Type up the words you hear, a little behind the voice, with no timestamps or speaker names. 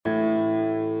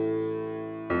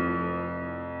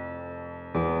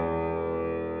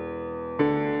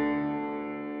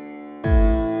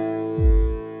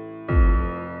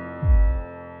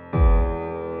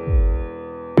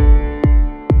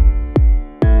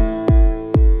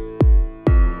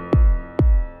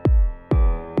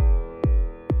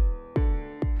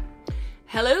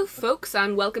Hello, folks,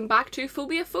 and welcome back to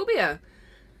Phobia Phobia.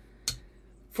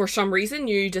 For some reason,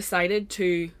 you decided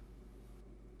to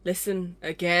listen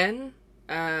again.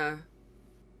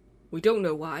 We don't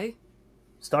know why.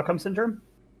 Stockholm Syndrome?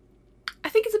 I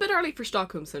think it's a bit early for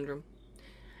Stockholm Syndrome.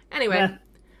 Anyway, Yeah.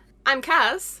 I'm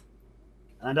Kaz,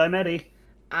 And I'm Eddie.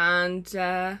 and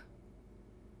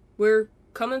we're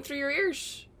coming through your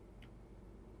ears.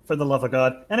 For the love of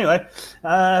God. Anyway,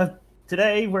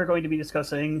 today we're going to be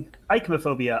discussing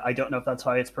ichnophobia. I don't know if that's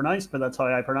how it's pronounced, but that's how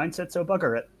I pronounce it, so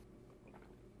bugger it.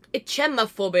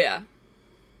 Ichemophobia.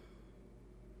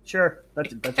 Sure, that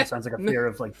just sounds like a fear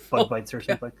of like bug bites or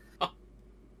something.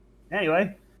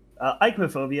 Anyway,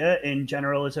 ichnophobia in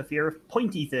general is a fear of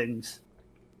pointy things.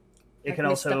 It Like can Mr.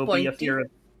 also be a Pointy? fear of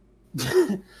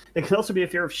it can also be a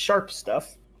fear of sharp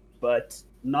stuff, but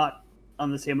not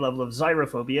on the same level of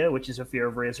xyrophobia, which is a fear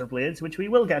of razor blades, which we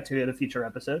will get to in a future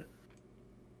episode.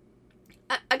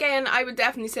 Again, I would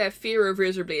definitely say a fear of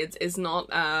razor blades is not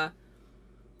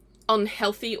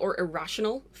unhealthy or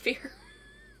irrational fear.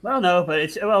 Well, no, but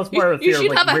it's more of a fear You should of,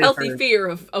 like, have a healthy razor-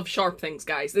 fear of sharp things,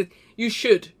 guys. You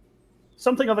should.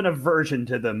 Something of an aversion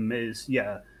to them is,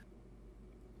 Yeah.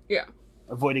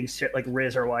 avoiding shit like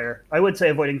razor wire. I would say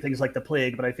avoiding things like the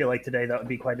plague, but I feel like today that would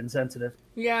be quite insensitive.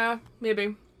 Yeah,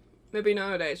 maybe. Maybe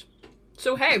nowadays.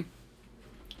 So hey,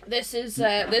 this is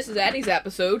Eddie's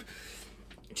episode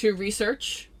to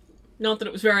research. Not that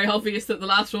it was very obvious that the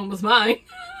last one was mine.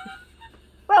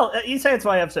 Well, you say it's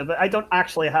my episode, but I don't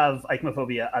actually have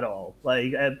ichnophobia at all.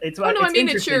 Like, it's Oh no, it's I mean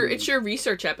interesting. it's your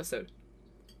research episode.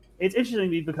 It's interesting to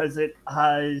me because it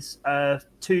has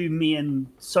two main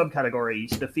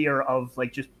subcategories: the fear of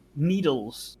like just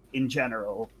needles in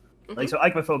general. Like, so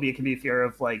ichnophobia can be a fear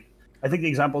of like, I think the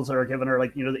examples that are given are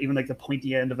like, even like the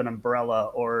pointy end of an umbrella,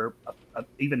 or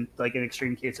even like in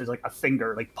extreme cases like a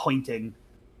finger like pointing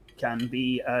can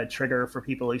be a trigger for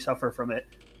people who suffer from it.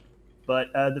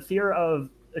 But the fear of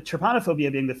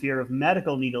trypanophobia, being the fear of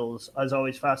medical needles, has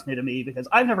always fascinated me because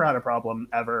I've never had a problem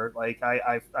ever. Like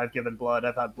I've given blood,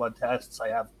 I've had blood tests, I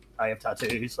have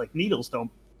tattoos. Like, needles don't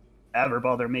ever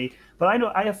bother me. But I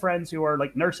know I have friends who are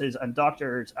like nurses and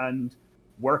doctors and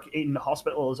work in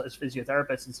hospitals as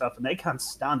physiotherapists and stuff, and they can't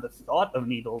stand the thought of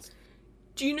needles.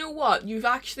 Do you know what? You've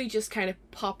actually just kind of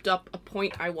popped up a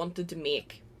point I wanted to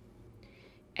make.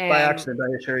 By accident,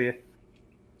 I assure you.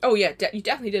 Oh yeah, you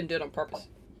definitely didn't do it on purpose.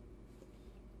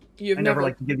 You've I never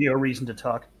like to give you a reason to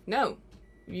talk. No.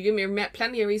 You give me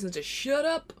plenty of reasons to shut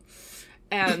up.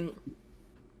 I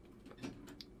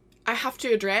have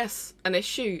to address an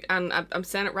issue, and I'm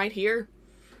saying it right here.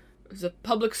 There's a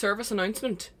public service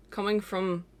announcement coming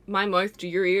from my mouth to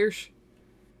your ears.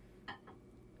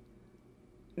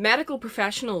 Medical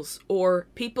professionals, or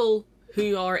people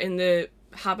who are in the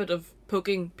habit of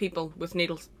poking people with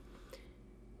needles,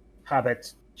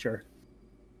 Habits, sure.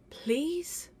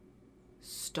 please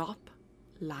stop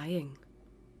lying.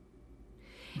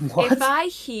 What? If I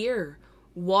hear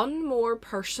one more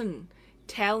person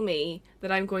tell me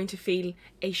that I'm going to feel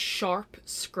a sharp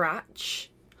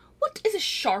scratch. What is a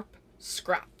sharp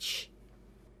scratch?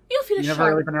 You'll feel a You've sharp... never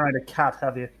really been around a cat,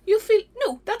 have you? You'll feel...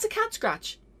 No, that's a cat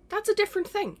scratch. That's a different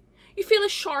thing. You feel a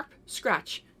sharp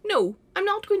scratch. No, I'm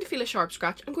not going to feel a sharp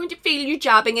scratch. I'm going to feel you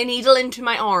jabbing a needle into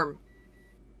my arm.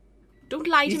 Don't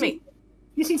lie to me.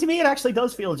 You see, to me, it actually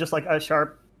does feel just like a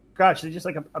sharp scratch. It's just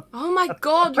like a Oh my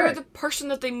god, you're prick. the person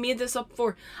that they made this up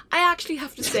for. I actually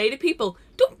have to say to people,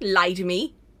 don't lie to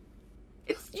me.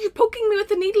 You're poking me with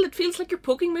a needle. It feels like you're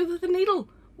poking me with a needle.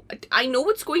 I know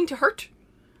it's going to hurt.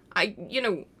 I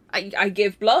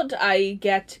give blood. I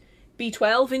get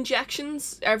B12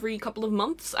 injections every couple of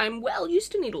months. I'm well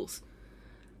used to needles.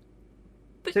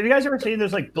 So have you guys ever seen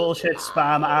those like bullshit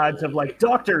spam ads of like,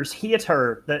 doctors hate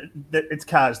her, that it's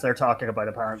Kaz they're talking about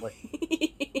apparently?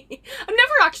 I'm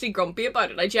never actually grumpy about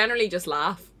it. I generally just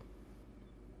laugh.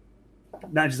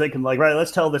 Now just thinking like, right, let's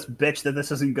tell this bitch that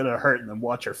this isn't gonna hurt and then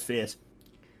watch her face.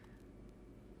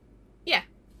 Yeah.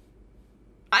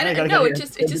 I I gotta know, get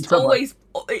it you just trouble. always,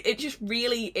 it just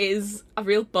really is a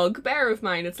real bugbear of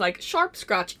mine. It's like, sharp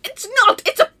scratch. It's not!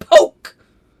 It's a poke!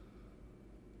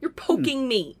 You're poking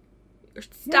me. You're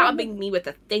stabbing me with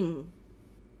a thing.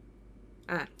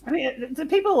 I mean, the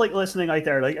people like listening out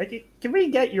there, like, can we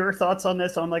get your thoughts on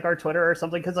this on like our Twitter or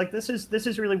something? Because like this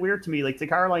is really weird to me. Like, to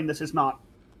Caroline, this is not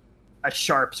a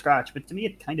sharp scratch, but to me,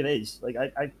 it kind of is. Like,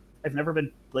 I've never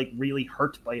been like really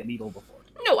hurt by a needle before.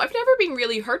 No, I've never been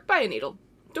really hurt by a needle.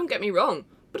 Don't get me wrong.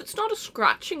 But it's not a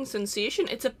scratching sensation.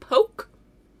 It's a poke.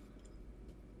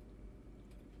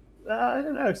 I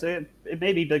don't know. So it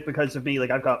may be like because of me. Like,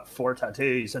 I've got 4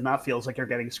 tattoos, and that feels like you're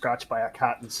getting scratched by a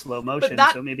cat in slow motion.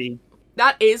 that- So maybe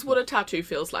That is what a tattoo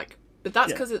feels like. But that's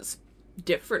Yeah. because it's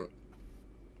different.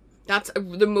 That's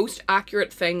the most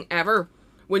accurate thing ever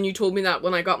when you told me that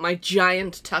when I got my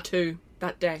giant tattoo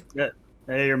that day. Yeah,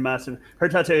 you're massive. Her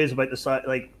tattoo is about the size,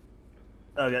 like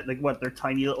what? They're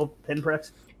tiny little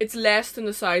pinpricks. It's less than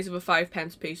the size of a 5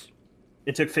 pence piece.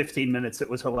 It took 15 minutes. It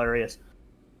was hilarious.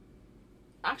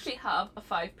 I actually have a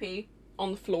 5p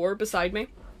on the floor beside me.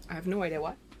 I have no idea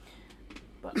why.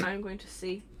 But I'm going to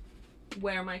see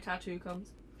where my tattoo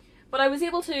comes. But I was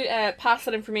able to pass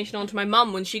that information on to my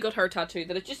mum when she got her tattoo,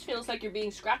 that it just feels like you're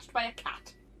being scratched by a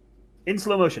cat. In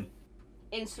slow motion.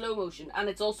 In slow motion. And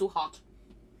it's also hot.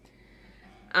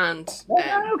 And...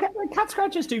 Okay, cat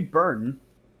scratches do burn.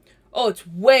 oh, it's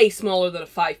way smaller than a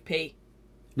 5p.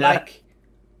 Yeah. Like...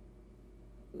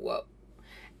 whoa.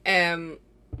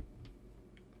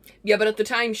 Yeah, but at the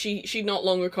time, she'd not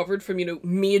long recovered from,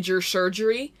 major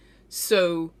surgery.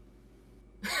 So...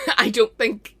 I don't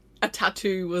think a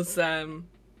tattoo was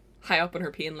high up on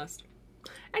her pain list.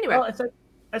 Anyway. Well, it's like,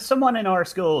 someone in our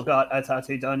school got a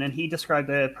tattoo done, and he described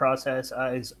the process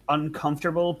as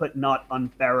uncomfortable but not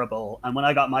unbearable. And when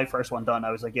I got my first one done,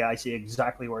 I was like, yeah, I see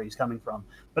exactly where he's coming from.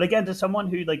 But again, to someone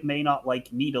who may not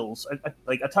like needles,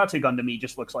 like a tattoo gun to me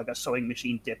just looks like a sewing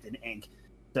machine dipped in ink.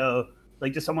 So,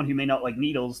 to someone who may not like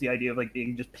needles, the idea of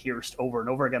being just pierced over and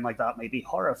over again like that may be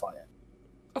horrifying.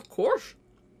 Of course.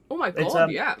 Oh my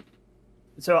god, yeah.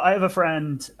 So I have a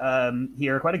friend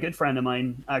here, quite a good friend of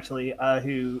mine, actually,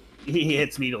 who he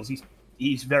hates needles.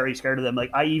 He's very scared of them.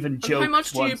 I even joked. How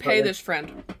much do you pay this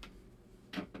friend?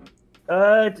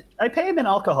 I pay him in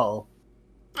alcohol.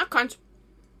 That counts.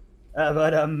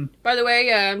 But By the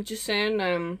way, I'm just saying,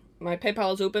 my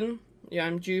PayPal is open. Yeah,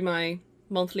 I'm due my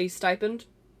monthly stipend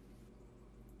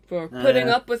for putting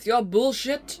up with your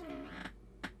bullshit.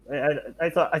 I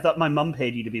thought my mum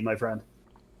paid you to be my friend.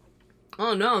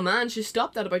 Oh no, man, she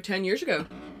stopped that about 10 years ago.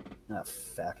 Oh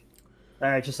fuck! All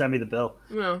right, just send me the bill.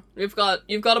 No, you've got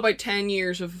about 10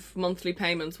 years of monthly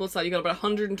payments. What's that? You got about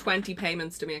 120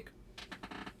 payments to make.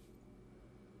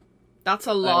 That's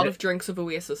a lot of drinks of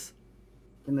Oasis.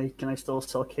 Can I still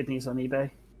sell kidneys on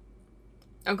eBay?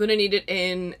 I'm gonna need it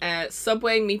in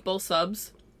Subway meatball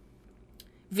subs.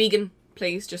 Vegan,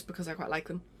 please, just because I quite like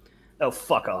them. Oh,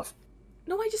 fuck off.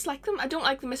 No, I just like them. I don't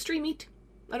like the mystery meat.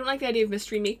 I don't like the idea of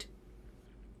mystery meat.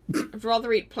 I'd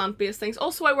rather eat plant-based things.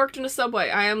 Also, I worked in a Subway.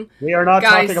 We are not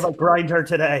talking about Grindr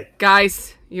today.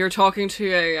 Guys, you're talking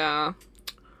to a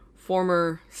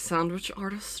former sandwich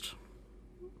artist.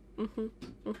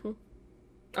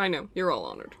 I know. You're all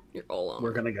honored. You're all honored.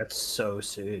 We're gonna get so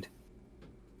sued.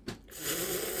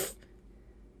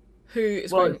 Who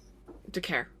is going to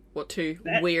care what two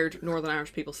weird Northern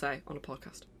Irish people say on a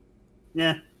podcast?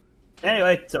 Yeah.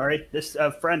 Anyway, sorry. This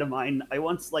friend of mine, I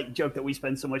once joked that we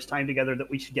spend so much time together that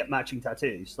we should get matching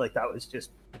tattoos. That was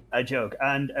just a joke.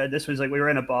 And this was we were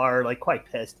in a bar, quite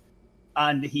pissed,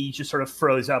 and he just sort of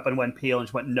froze up and went pale and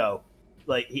just went no.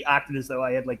 He acted as though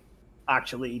I had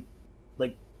actually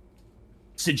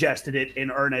suggested it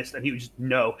in earnest, and he was just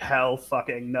no, hell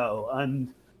fucking no.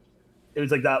 And it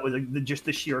was that was just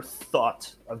the sheer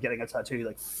thought of getting a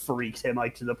tattoo freaked him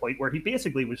out to the point where he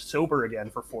basically was sober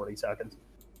again for 40 seconds.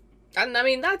 And I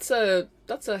mean, that's a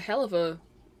hell of a...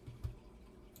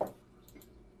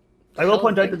 I will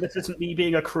point out that this isn't me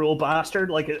being a cruel bastard.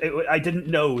 I didn't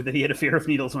know that he had a fear of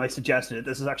needles when I suggested it.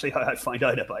 This is actually how I found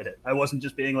out about it. I wasn't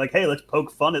just being hey, let's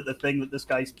poke fun at the thing that this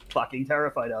guy's fucking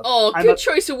terrified of. Oh, good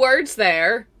choice of words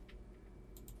there.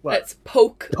 What? Let's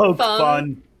poke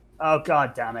fun. Oh,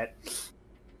 god damn it.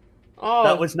 Oh.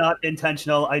 That was not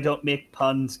intentional. I don't make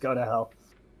puns. Go to hell.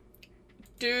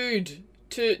 Dude...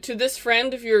 To this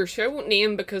friend of yours, who I won't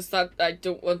name because I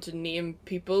don't want to name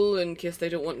people in case they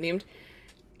don't want named.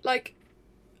 I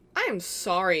am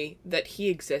sorry that he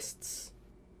exists.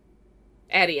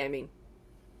 Eddie, I mean.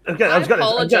 Okay, I was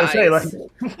gonna say,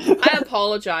 I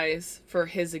apologize for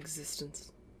his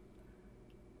existence.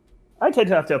 I tend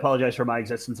to have to apologize for my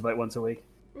existence about once a week.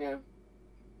 Yeah.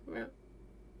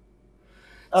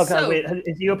 Okay, wait,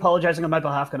 is you apologizing on my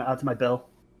behalf going to add to my bill?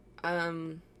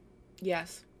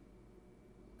 Yes.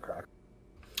 Correct.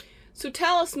 So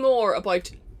tell us more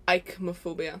about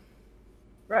ichnophobia.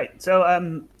 Right. So,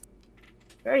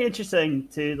 very interesting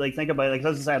to think about.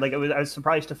 As I said, I was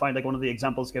surprised to find one of the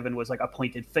examples given was a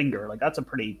pointed finger. That's a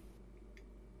pretty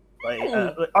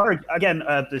again,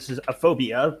 this is a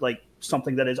phobia.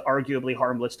 Something that is arguably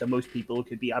harmless to most people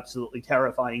could be absolutely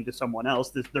terrifying to someone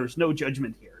else. There's no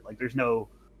judgment here. There's no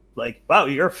wow,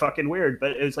 you're fucking weird.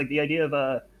 But it was the idea of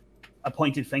a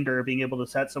pointed finger being able to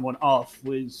set someone off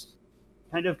was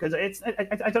kind of, because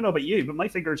I don't know about you, but my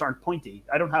fingers aren't pointy.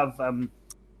 I don't have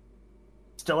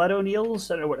stiletto nails.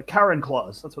 I don't know what Karen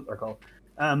claws. That's what they're called.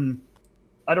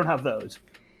 I don't have those.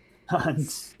 And I don't think you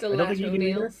Stiletto do either.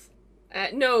 nails.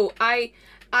 No, I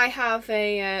have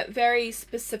a very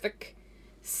specific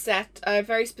a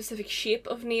very specific shape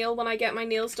of nail when I get my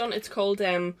nails done. It's called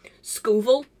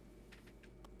Scoville.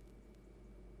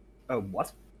 Oh,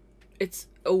 what? It's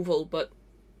oval, but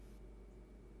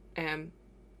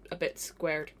a bit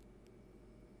squared.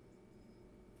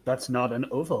 That's not an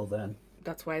oval then.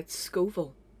 That's why it's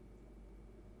Scoville.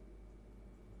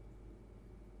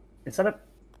 Is that a...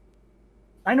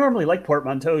 I normally like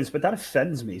portmanteaus, but that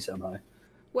offends me somehow.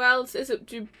 Well, do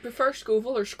you prefer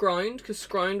Scoville or Scround? Because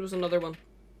Scround was another one.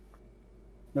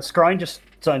 The scround just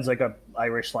sounds like a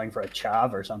Irish slang for a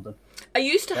chav or something. I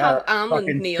used to have almond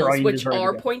fucking nails, scround which is very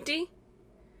are good. pointy,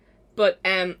 but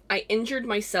I injured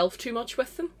myself too much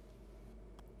with them.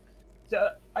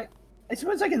 I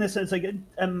suppose, like, in this sense, like,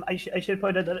 I should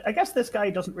point out that I guess this guy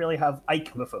doesn't really have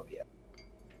ichnophobia.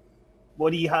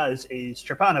 What he has is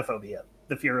trypanophobia,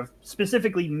 the fear of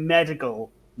specifically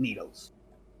medical needles.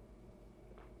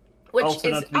 Which Also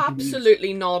is not to be confused.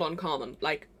 absolutely not uncommon.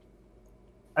 Like,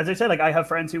 As I said, like, I have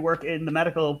friends who work in the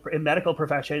medical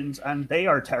professions, and they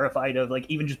are terrified of, like,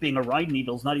 even just being around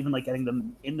needles, not even like getting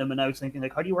them in them and out, thinking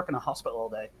like, how do you work in a hospital all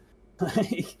day?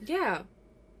 yeah.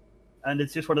 And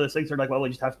it's just one of those things where, like, well, we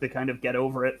just have to kind of get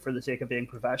over it for the sake of being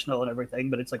professional and everything,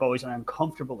 but it's like always an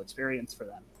uncomfortable experience for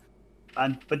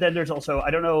them. But then there's also,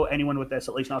 I don't know anyone with this,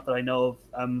 at least not that I know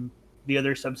of. The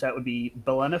other subset would be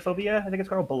balanophobia, I think it's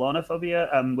called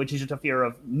balanophobia, which is just a fear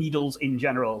of needles in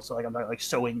general. So, like, I'm talking like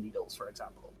sewing needles, for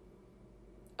example.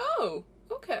 Oh,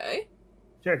 okay.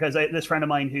 Sure, because this friend of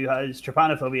mine who has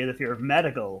trypanophobia, the fear of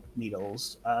medical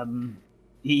needles,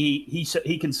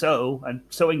 he can sew, and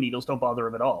sewing needles don't bother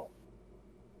him at all.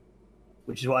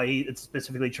 Which is why it's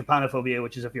specifically trypanophobia,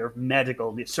 which is a fear of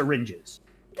medical syringes.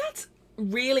 That's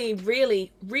really,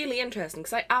 really, really interesting,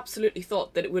 because I absolutely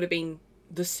thought that it would have been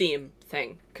the same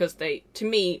thing, because they, to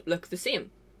me, look the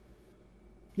same.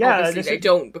 Yeah, obviously they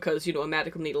don't, because, you know, a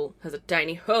medical needle has a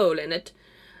tiny hole in it,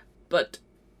 but...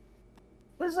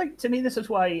 It's like, to me, this is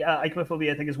why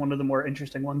ichnophobia, I think, is one of the more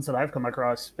interesting ones that I've come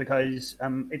across, because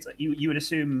it's you would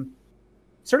assume,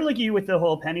 sort of like you with the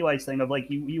whole Pennywise thing of, like,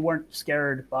 you weren't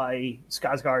scared by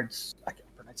Skarsgård's, I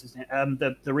can't pronounce his name,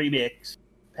 the remakes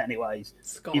Pennywise,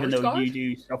 even though you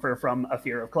do suffer from a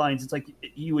fear of clowns. It's like,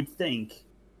 you would think,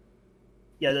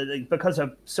 yeah, because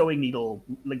a sewing needle,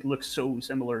 like, looks so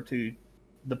similar to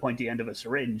the pointy end of a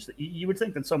syringe, that you would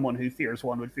think that someone who fears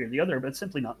one would fear the other, but it's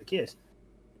simply not the case.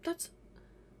 That's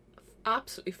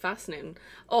absolutely fascinating.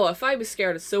 Oh, if I was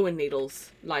scared of sewing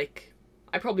needles, like,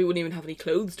 I probably wouldn't even have any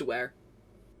clothes to wear.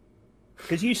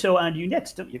 Because you sew and you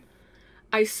knit, don't you?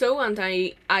 I sew and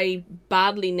I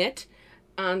badly knit,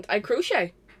 and I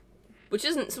crochet, which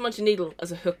isn't so much a needle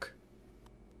as a hook.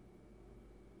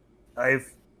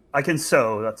 I can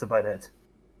sew, that's about it.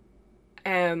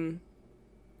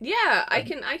 Yeah, I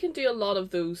can do a lot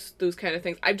of those kind of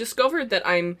things. I've discovered that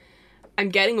I'm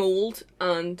getting old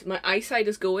and my eyesight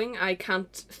is going. I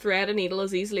can't thread a needle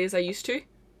as easily as I used to.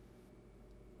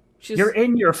 You're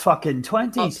in your fucking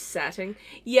 20s. Upsetting.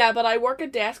 Yeah, but I work a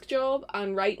desk job,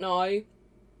 and right now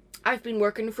I've been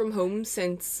working from home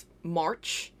since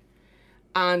March,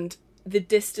 and the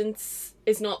distance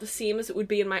is not the same as it would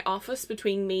be in my office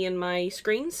between me and my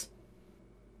screens.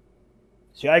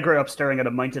 See, I grew up staring at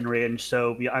a mountain range,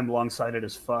 so I'm long-sighted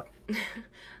as fuck.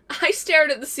 I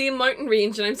stared at the same mountain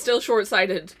range and I'm still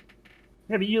short-sighted.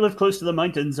 Yeah, but you live close to the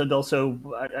mountains, and also,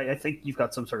 I think you've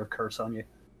got some sort of curse on you.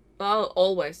 Well,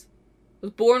 always. I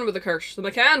was born with a curse. The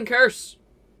McCann curse.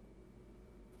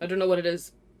 I don't know what it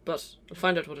is, but I'll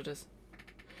find out what it is.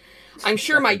 I'm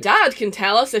sure my dad can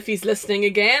tell us if he's listening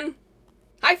again.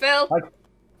 Hi, Phil.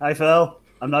 Hi, Phil.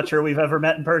 I'm not sure we've ever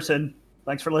met in person.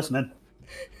 Thanks for listening.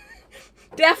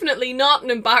 Definitely not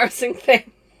an embarrassing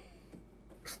thing.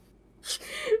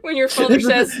 When your father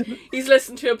says he's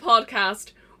listened to a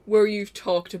podcast where you've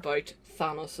talked about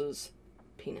Thanos'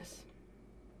 penis.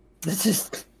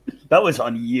 That was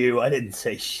on you. I didn't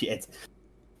say shit.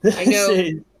 I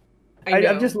know.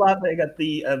 I'm just laughing at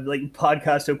the like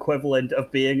podcast equivalent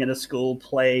of being in a school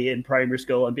play in primary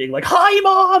school and being like, "Hi,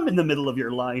 Mom!" in the middle of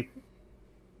your line.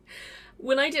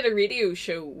 When I did a radio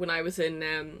show when I was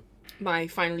in my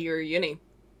final year of uni,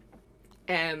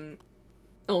 on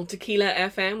Tequila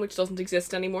FM, which doesn't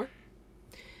exist anymore.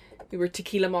 We were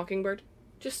Tequila Mockingbird.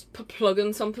 Just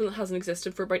plugging something that hasn't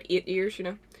existed for about 8 years, you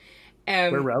know.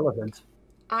 We're relevant.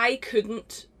 I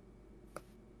couldn't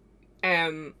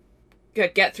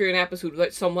get through an episode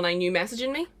without someone I knew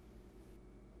messaging me.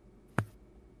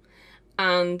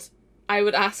 And I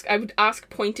would ask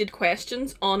pointed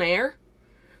questions on air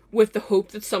with the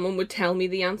hope that someone would tell me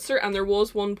the answer. And there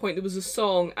was one point, there was a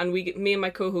song, and me and my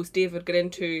co-host David got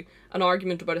into an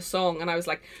argument about a song, and I was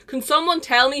like, can someone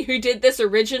tell me who did this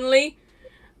originally?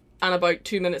 And about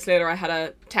 2 minutes later, I had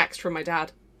a text from my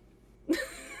dad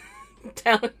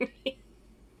telling me.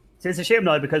 See, it's a shame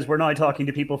now because we're now talking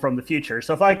to people from the future.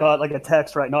 So if I got like a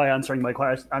text right now answering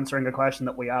a question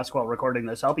that we asked while recording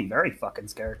this, I'll be very fucking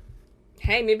scared.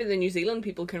 Hey, maybe the New Zealand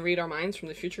people can read our minds from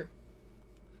the future.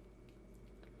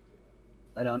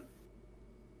 I don't.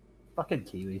 Fucking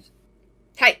Kiwis.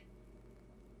 Hey!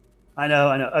 I know.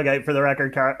 Okay, for the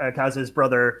record, Kaz's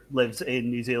brother lives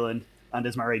in New Zealand and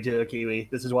is married to a Kiwi.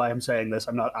 This is why I'm saying this.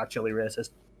 I'm not actually racist.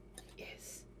 He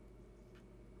is.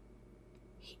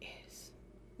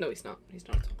 No, he's not. He's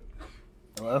not at all.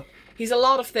 Hello? He's a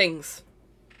lot of things,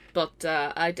 but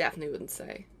I definitely wouldn't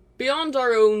say. Beyond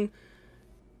our own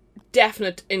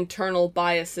definite internal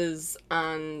biases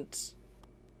and...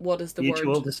 what is the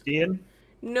Mutual word? disdain?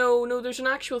 No, there's an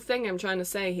actual thing I'm trying to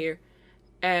say here.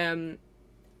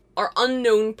 Our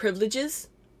unknown privileges.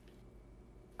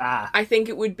 I think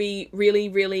it would be really,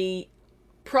 really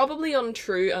probably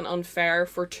untrue and unfair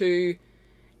for two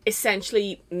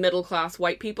essentially middle-class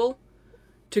white people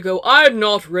to go, I'm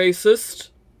not racist.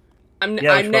 We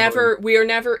are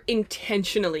never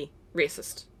intentionally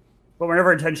racist. But we're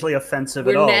never intentionally offensive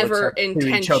We're at all. We're never except to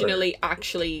each other. intentionally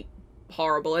actually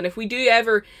horrible. And if we do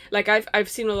ever, like I've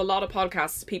seen on a lot of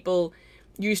podcasts, people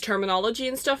use terminology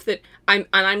and stuff that I'm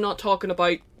not talking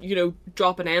about,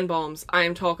 dropping N-bombs.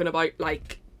 I'm talking about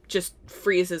like just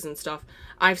phrases and stuff.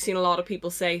 I've seen a lot of people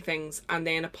say things and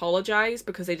then apologize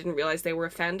because they didn't realize they were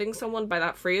offending someone by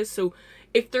that phrase. So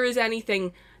if there is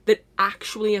anything that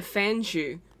actually offends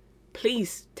you,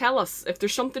 please tell us. If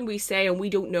there's something we say and we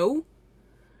don't know,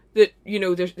 that,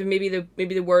 there's maybe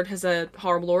the word has a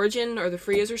horrible origin or the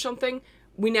phrase or something,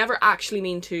 we never actually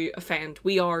mean to offend.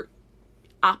 We are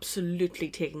absolutely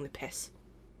taking the piss.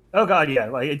 Oh god, yeah.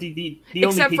 Like the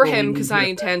except only for him, because I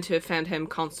intend to offend him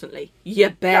constantly.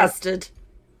 You bastard.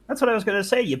 That's what I was gonna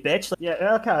say, you bitch.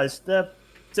 Kaz,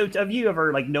 so have you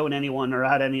ever like known anyone or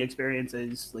had any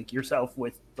experiences like yourself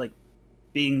with like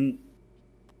being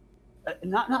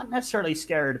not necessarily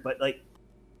scared, but like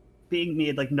being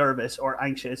made like nervous or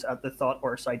anxious at the thought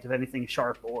or sight of anything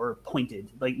sharp or pointed,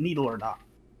 like needle or not?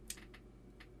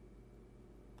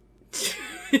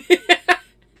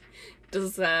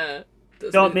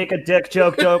 Don't make a dick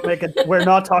joke. Don't make it. We're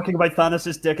not talking about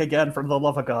Thanos' dick again, for the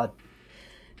love of God.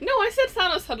 No, I said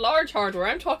Thanos had large hardware.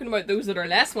 I'm talking about those that are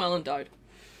less well endowed.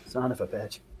 Son of a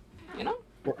bitch.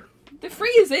 The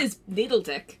phrase is needle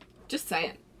dick. Just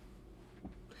saying.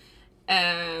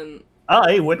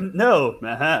 I wouldn't know.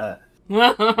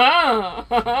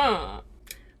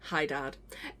 Hi, Dad.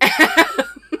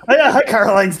 Hi,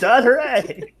 Caroline's dad.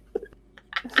 Hooray!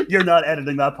 You're not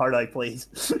editing that part out, please.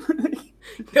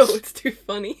 No, it's too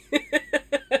funny.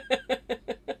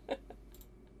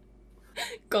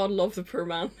 God love the poor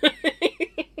man.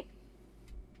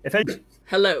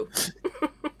 Hello.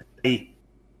 Hey.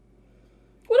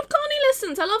 What if Connie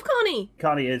listens? I love Connie.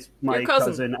 Connie is my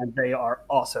cousin, and they are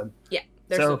awesome. Yeah.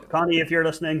 So, Connie, if you're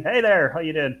listening, hey there, how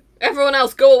you doing? Everyone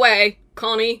else, go away,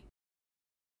 Connie.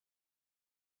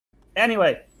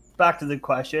 Anyway, back to the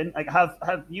question. Like,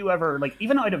 have you ever, like,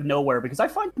 even out of nowhere, because I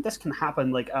find that this can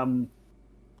happen, like,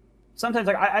 sometimes,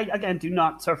 like, I again, do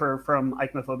not suffer from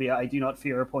ichnophobia. I do not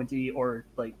fear pointy or,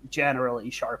 like, generally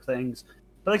sharp things.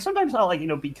 But, like, sometimes I'll, like,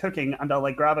 be cooking, and I'll,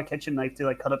 like, grab a kitchen knife to,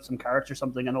 like, cut up some carrots or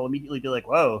something, and I'll immediately be like,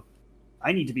 whoa,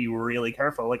 I need to be really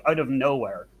careful. Like, out of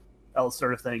nowhere, I'll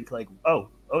sort of think, like, oh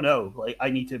no, like, I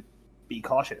need to be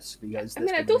cautious, because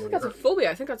I don't think that's a phobia.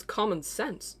 I think that's common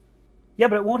sense. Yeah,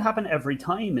 but it won't happen every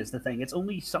time is the thing. It's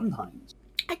only sometimes.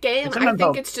 Again, I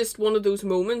think it's just one of those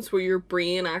moments where your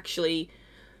brain actually,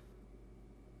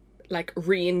 like,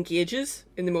 re-engages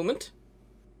in the moment.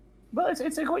 Well,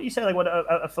 it's like what you said, like what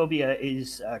a phobia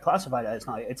is classified as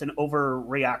now. It's an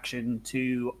overreaction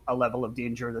to a level of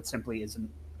danger that simply isn't,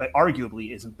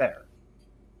 arguably isn't there.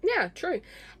 Yeah, true.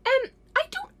 I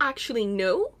don't actually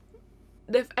know.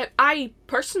 I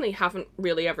personally haven't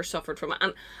really ever suffered from it.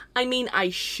 And I mean, I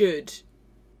should.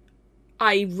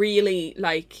 I really,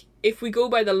 like, if we go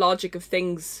by the logic of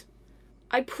things,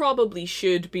 I probably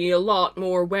should be a lot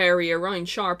more wary around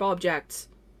sharp objects.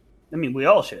 I mean, we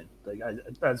all should. Like,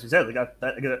 as we said, like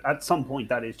at some point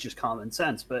that is just common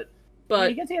sense. But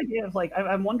you get the idea of, like,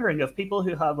 I'm wondering if people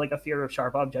who have, like, a fear of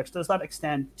sharp objects, does that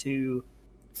extend to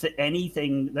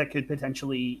anything that could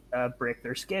potentially break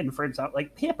their skin? For example,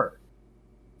 like paper.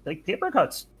 Like, paper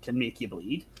cuts can make you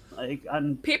bleed. Like,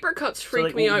 and paper cuts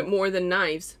freak me out more than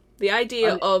knives. The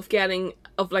idea of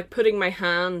putting my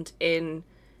hand in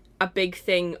a big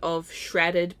thing of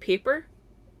shredded paper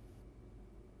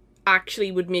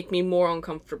actually would make me more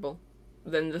uncomfortable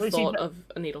than the thought of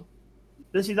a needle.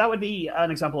 See, that would be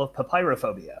an example of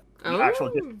papyrophobia. The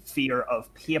actual fear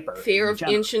of paper. Fear of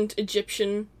ancient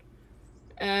Egyptian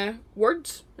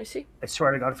words, I see. I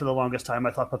swear to God, for the longest time,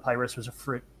 I thought papyrus was a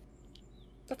fruit.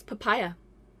 That's papaya.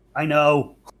 I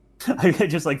know. I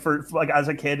just as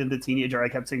a kid and a teenager, I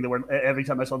kept saying the word, every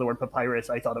time I saw the word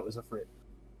papyrus, I thought it was a fruit.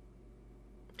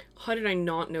 How did I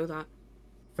not know that?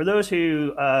 For those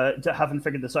who haven't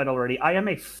figured this out already, I am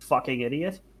a fucking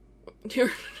idiot.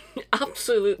 You're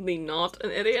absolutely not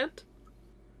an idiot.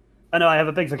 I know I have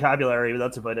a big vocabulary, but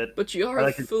that's about it. But you are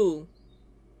a fool.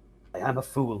 I am a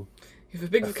fool. You have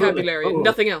a big vocabulary and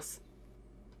nothing else.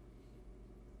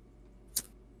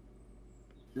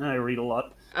 I read a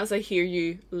lot. As I hear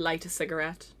you light a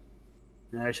cigarette.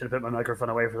 Yeah, I should have put my microphone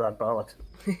away for that bollocks.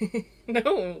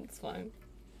 No, it's fine.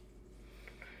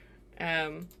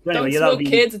 Anyway, don't smoke,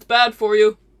 kids. It's bad for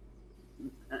you.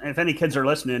 If any kids are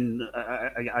listening,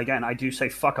 again, I do say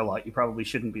fuck a lot. You probably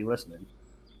shouldn't be listening.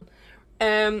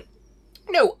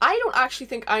 No, I don't actually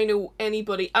think I know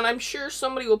anybody, and I'm sure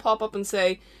somebody will pop up and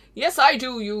say, yes, I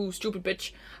do, you stupid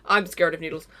bitch. I'm scared of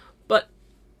needles. But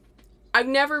I've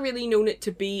never really known it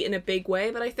to be in a big way,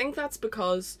 but I think that's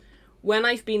because when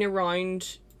I've been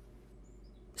around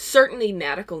certainly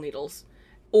medical needles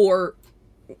or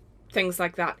things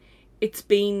like that, it's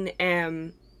been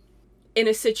in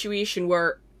a situation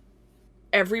where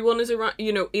everyone is around,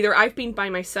 either I've been by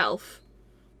myself,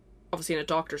 obviously in a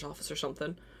doctor's office or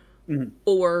something,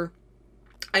 or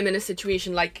I'm in a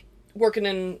situation like working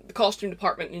in the costume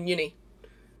department in uni.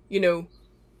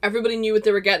 Everybody knew what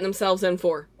they were getting themselves in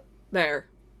for there.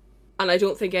 And I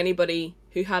don't think anybody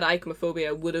who had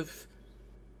ichnophobia would have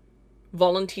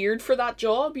volunteered for that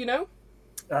job,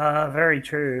 Very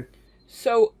true.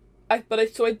 So I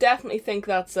definitely think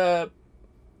that's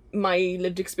my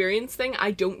lived experience thing.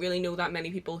 I don't really know that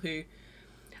many people who,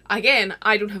 again,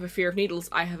 I don't have a fear of needles.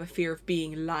 I have a fear of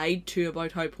being lied to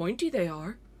about how pointy they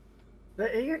are.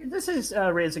 This is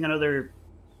raising another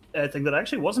thing that I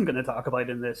actually wasn't going to talk about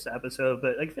in this episode,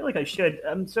 but I feel like I should.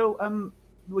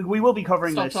 We will be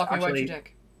covering Stop this. Talking actually, about your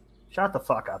dick. Shut the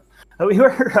fuck up. We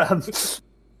were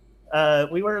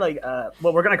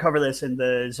we're going to cover this in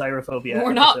the xyrophobia.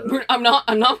 We're not. Episode. I'm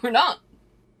not. We're not.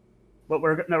 But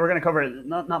we're going to cover it.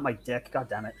 Not my dick. God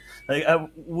damn it.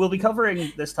 We'll be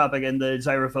covering this topic in the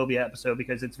xyrophobia episode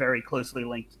because it's very closely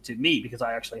linked to me because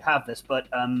I actually have this. But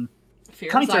fear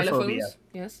of xylophones.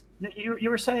 Yes. You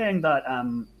were saying that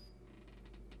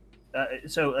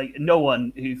no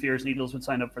one who fears needles would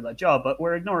sign up for that job, but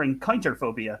we're ignoring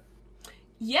counterphobia.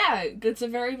 Yeah, that's a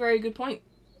very, very good point.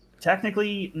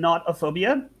 Technically not a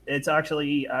phobia. It's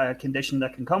actually a condition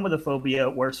that can come with a phobia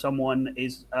where someone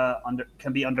is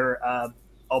can be under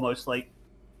almost like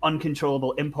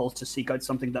uncontrollable impulse to seek out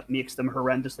something that makes them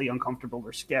horrendously uncomfortable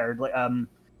or scared. Like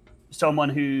someone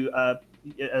who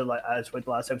as with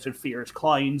the last episode, fears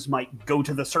clowns might go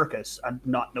to the circus and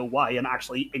not know why and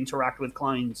actually interact with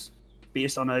clowns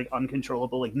based on an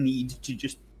uncontrollable need to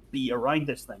just be around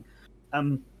this thing.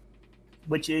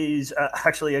 Which is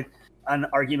actually an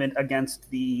argument against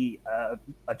a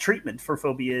treatment for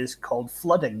phobias called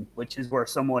flooding, which is where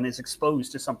someone is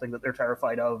exposed to something that they're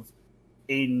terrified of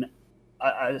in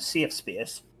a safe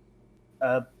space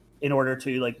in order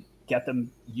to get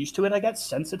them used to it, I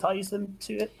guess, desensitize them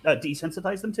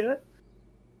to it.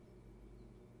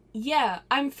 Yeah,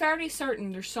 I'm fairly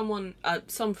certain there's someone,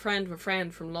 some friend of a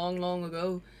friend from long, long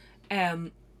ago,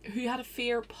 who had a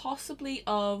fear possibly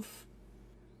of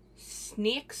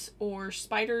snakes or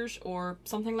spiders or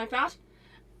something like that,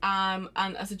 and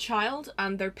as a child,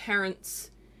 and their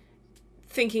parents,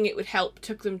 thinking it would help,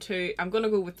 took them to, I'm going to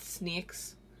go with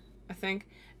snakes, I think,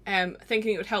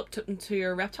 thinking it would help, took them to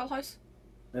your reptile house.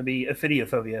 That'd be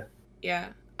ophidiophobia. Yeah,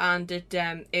 and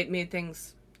it made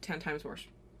things 10 times worse.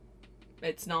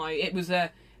 It was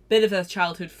a bit of a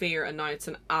childhood fear, and now it's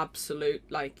an absolute,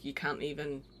 you can't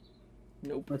even...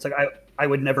 Nope. It's like, I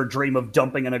would never dream of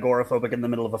dumping an agoraphobic in the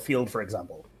middle of a field, for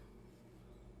example.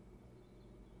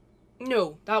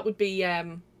 No, that would be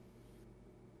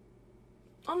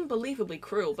unbelievably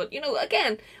cruel. But,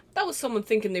 again, that was someone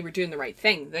thinking they were doing the right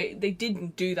thing. They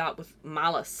didn't do that with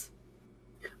malice.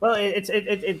 Well,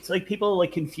 it's like people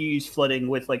confuse flooding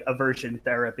with aversion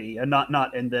therapy, and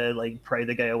not in the pray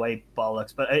the gay away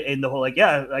bollocks, but in the whole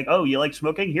oh, you like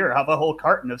smoking? Here, have a whole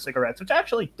carton of cigarettes, which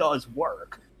actually does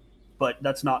work. But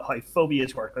that's not how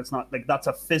phobias work. That's not that's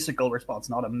a physical response,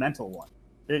 not a mental one.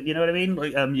 You know what I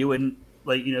mean? You wouldn't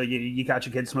you catch a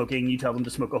kid smoking, you tell them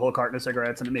to smoke a whole carton of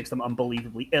cigarettes, and it makes them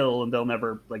unbelievably ill, and they'll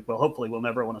never hopefully will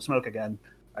never want to smoke again.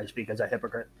 I speak as a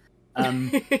hypocrite.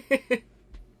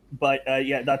 But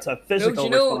yeah, that's a physical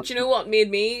No, response. do you know what made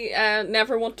me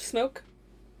never want to smoke?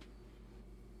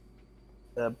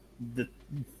 The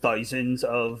thousands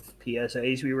of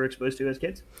PSAs we were exposed to as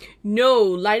kids. No,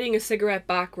 lighting a cigarette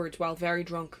backwards while very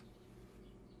drunk.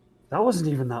 That wasn't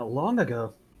even that long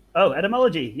ago. Oh,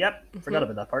 etymology. Yep, forgot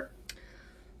about that part.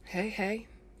 Hey,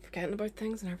 forgetting about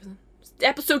things and everything. It's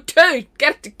episode 2,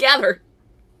 get it together.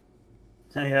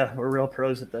 Yeah, we're real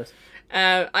pros at this.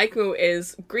 Aikmo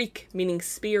is Greek, meaning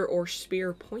spear or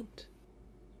spear point.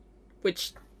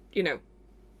 Which, you know,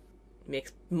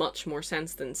 makes much more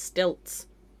sense than stilts.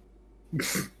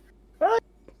 Well,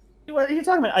 you're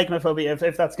talking about ichnophobia.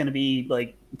 If that's going to be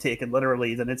like taken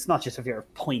literally, then it's not just a fear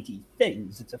of pointy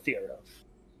things; it's a fear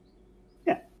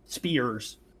of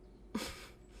spears.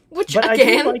 Which But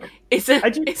again is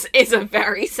a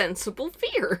very sensible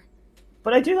fear.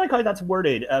 But I do like how that's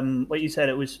worded. What you said,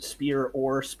 it was spear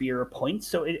or spear point,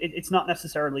 so it's not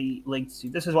necessarily linked to.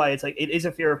 This is why it's like it is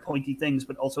a fear of pointy things,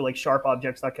 but also like sharp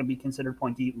objects that can be considered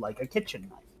pointy, like a kitchen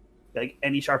knife. Like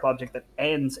any sharp object that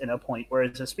ends in a point,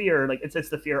 whereas a spear, like it's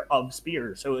the fear of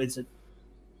spears. So it's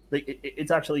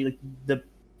actually like the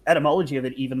etymology of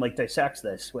it even like dissects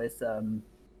this with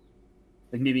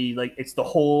like maybe like it's the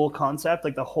whole concept,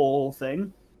 like the whole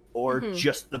thing, or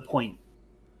just the point.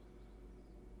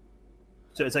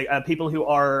 So it's like people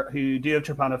who do have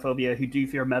trypanophobia, who do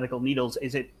fear medical needles.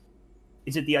 Is it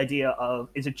just the idea of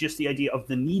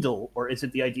the needle, or is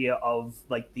it the idea of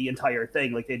like the entire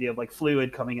thing, like the idea of like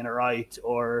fluid coming in or out,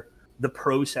 or the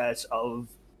process of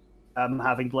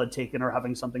having blood taken or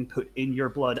having something put in your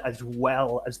blood, as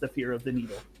well as the fear of the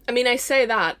needle? I mean, I say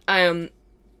that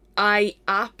I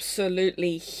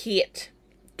absolutely hate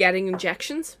getting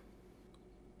injections.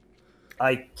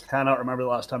 I cannot remember the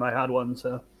last time I had one,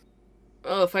 so.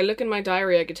 Oh, if I look in my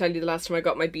diary, I could tell you the last time I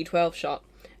got my B12 shot.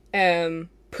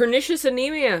 Pernicious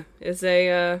anemia is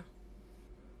a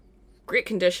great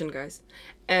condition, guys.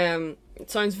 It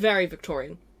sounds very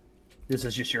Victorian. This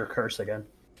is just your curse again.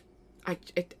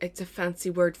 It's a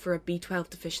fancy word for a B12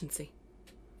 deficiency.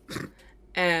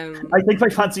 I think by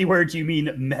fancy word you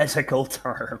mean medical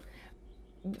term.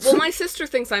 Well, my sister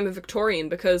thinks I'm a Victorian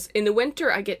because in the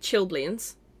winter I get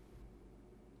chilblains.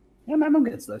 Yeah, my mum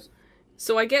gets those.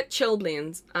 So I get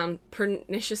chilblains and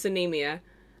pernicious anemia,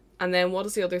 and then what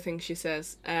is the other thing she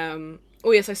says? Oh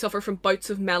yes, I suffer from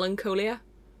bouts of melancholia.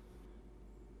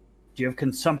 Do you have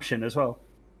consumption as well?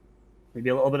 Maybe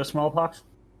a little bit of smallpox?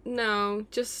 No,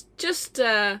 just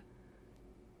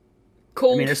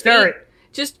cold. I mean, hysteria.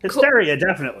 Just hysteria,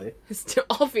 definitely.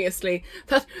 Obviously,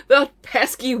 that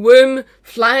pesky worm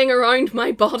flying around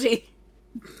my body.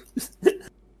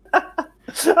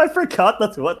 I forgot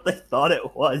that's what they thought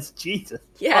it was. Jesus.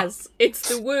 Yes, it's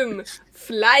the worm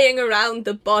flying around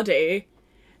the body,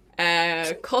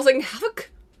 causing havoc,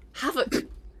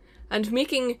 and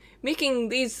making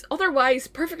these otherwise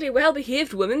perfectly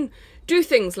well-behaved women do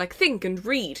things like think and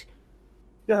read.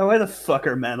 Yeah, why the fuck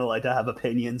are men allowed to have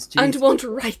opinions? Jeez. And want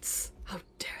rights? How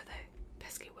dare they,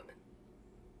 pesky women!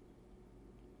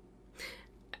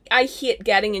 I hate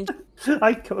getting in.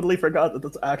 I totally forgot that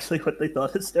that's actually what they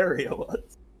thought hysteria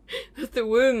was. The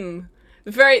womb,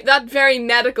 that very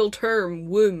medical term,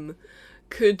 womb,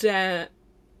 could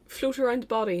float around the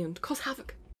body and cause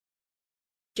havoc.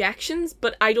 Injections,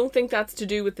 but I don't think that's to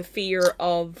do with the fear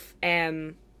of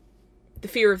the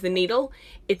needle.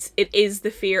 It is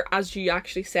the fear, as you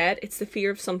actually said, it's the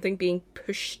fear of something being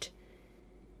pushed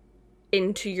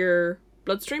into your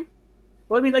bloodstream.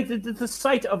 Well, I mean, like the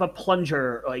sight of a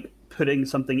plunger like putting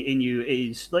something in you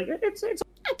is like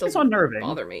it's unnerving.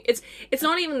 Bother me. It's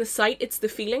not even the sight; it's the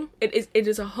feeling. It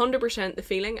is 100% the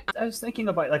feeling. I was thinking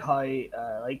about like how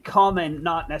like common,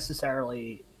 not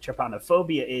necessarily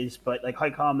trypanophobia is, but like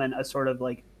how common a sort of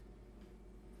like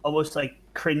almost like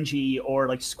cringy or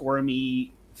like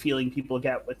squirmy feeling people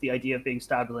get with the idea of being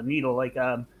stabbed with a needle. Like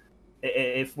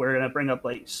if we're gonna bring up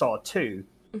like Saw 2.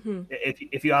 Mm-hmm.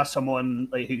 If you ask someone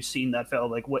like who's seen that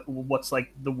film, like what's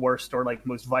like the worst or like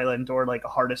most violent or like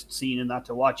hardest scene in that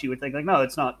to watch, you would think like, no,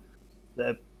 it's not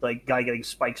the like guy getting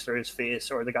spikes through his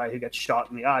face or the guy who gets shot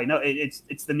in the eye. No,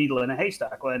 it's the needle in a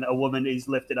haystack when a woman is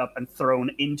lifted up and thrown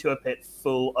into a pit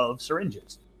full of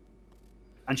syringes,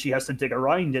 and she has to dig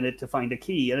around in it to find a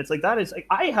key. And it's like, that is like,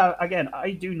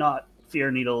 I do not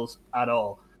fear needles at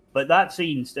all, but that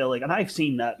scene still, like, and I've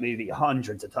seen that movie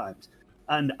hundreds of times.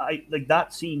 And I like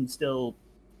that scene still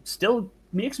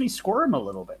makes me squirm a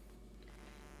little bit.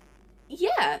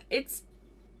 Yeah, it's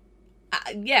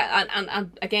yeah,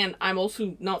 and again, I'm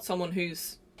also not someone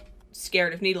who's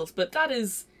scared of needles, but that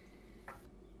is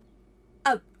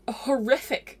a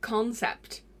horrific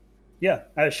concept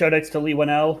Yeah, shout outs to Lee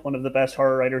Winnell, one of the best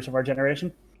horror writers of our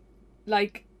generation.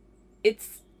 Like,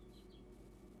 it's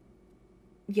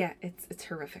yeah, it's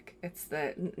horrific. It's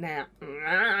the nah.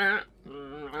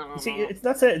 See,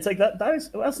 that's it. It's like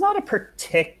that's not a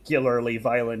particularly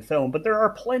violent film, but there are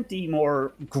plenty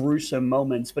more gruesome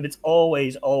moments. But it's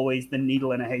always the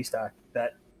needle in a haystack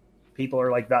that people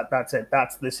are like that. That's it.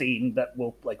 That's the scene that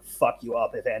will like fuck you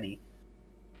up, if any.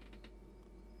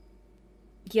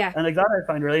 Yeah, And like that, I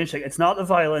find really interesting. It's not the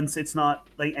violence. It's not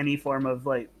like any form of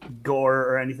like gore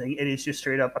or anything. It is just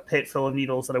straight up a pit full of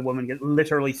needles that a woman gets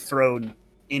literally thrown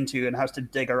into and has to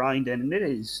dig around in, and it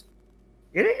is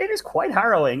quite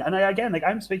harrowing. And again, like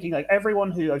I'm speaking like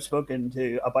everyone who I've spoken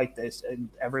to about this, and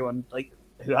everyone like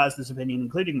who has this opinion,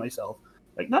 including myself,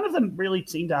 like none of them really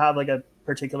seem to have like a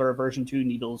particular aversion to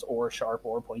needles or sharp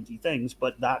or pointy things,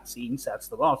 but that scene sets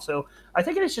them off. So I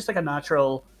think it is just like a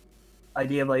natural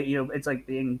idea of like, you know, it's like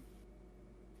being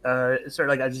sort of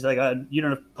like just like a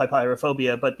unit of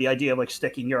pyrophobia, but the idea of like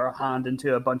sticking your hand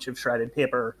into a bunch of shredded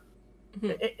paper.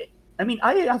 I mean,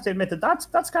 I have to admit that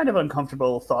that's kind of an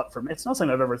uncomfortable thought for me. It's not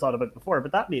something I've ever thought about before,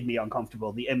 but that made me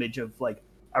uncomfortable. The image of like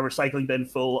a recycling bin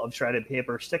full of shredded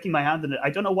paper, sticking my hand in it. I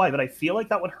don't know why, but I feel like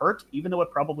that would hurt, even though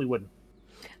it probably wouldn't.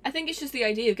 I think it's just the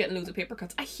idea of getting loads of paper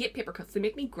cuts. I hate paper cuts. They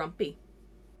make me grumpy.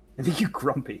 I think you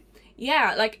grumpy.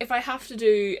 Yeah, like if I have to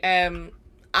do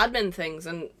admin things,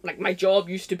 and like my job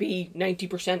used to be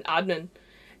 90%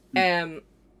 admin,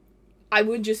 I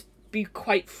would just be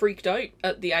quite freaked out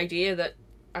at the idea that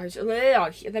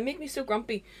they make me so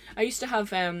grumpy. I used to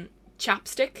have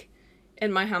chapstick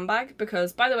in my handbag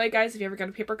because, by the way, guys, if you ever get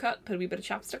a paper cut, put a wee bit of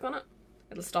chapstick on it.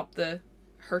 It'll stop the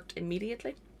hurt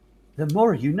immediately. The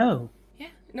more you know. Yeah,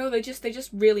 no, they just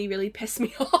really, really piss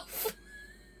me off.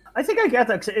 I think I get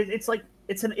that. 'Cause it's like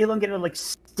it's an elongated like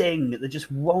sting that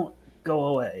just won't go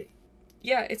away.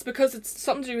 Yeah, it's because it's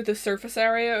something to do with the surface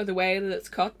area or the way that it's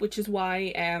cut, which is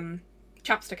why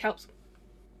chapstick helps.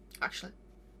 Actually,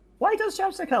 why does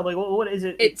chapstick help? Like, what is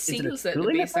it? It seals it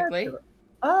basically.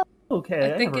 Oh,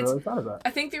 okay. I think never really thought of that. I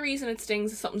think the reason it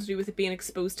stings is something to do with it being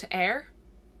exposed to air,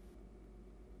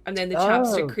 and then the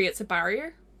chapstick creates a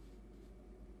barrier.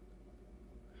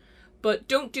 But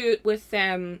don't do it with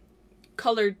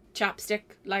coloured chapstick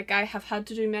like I have had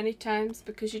to do many times,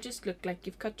 because you just look like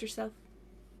you've cut yourself.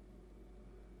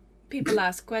 People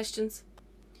ask questions.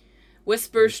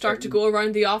 Whispers start to go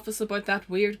around the office about that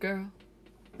weird girl.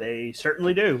 They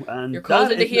certainly do. And you're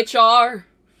called into HR.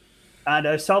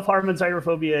 And self-harm and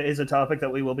xyrophobia is a topic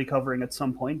that we will be covering at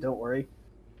some point, don't worry.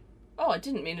 Oh, I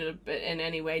didn't mean it in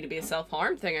any way to be a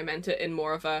self-harm thing. I meant it in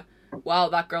more of a, wow,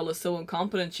 that girl is so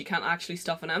incompetent she can't actually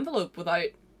stuff an envelope without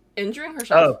injuring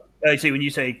herself. Oh, I see. When you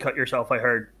say cut yourself, I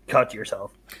heard cut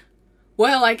yourself.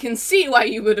 Well, I can see why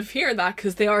you would have heard that,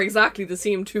 because they are exactly the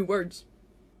same two words.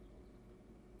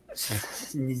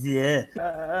 Yeah.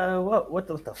 What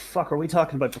the fuck are we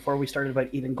talking about before we started about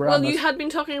eating grandmas? Well, you had been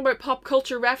talking about pop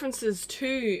culture references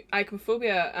to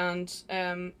Ichnophobia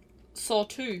and Saw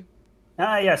 2.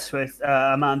 Ah, yes, with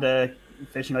Amanda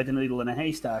fishing out the needle in a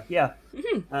haystack. Yeah.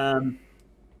 Mm-hmm. I'm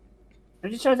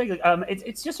just trying to think.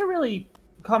 It's just a really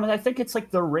common. I think it's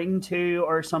like The Ring 2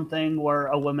 or something, where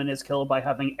a woman is killed by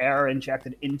having air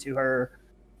injected into her,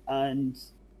 and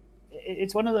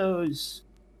it's one of those.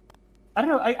 I don't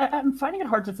know. I'm finding it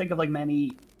hard to think of like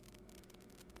many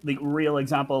like real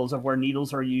examples of where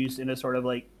needles are used in a sort of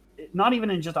like, not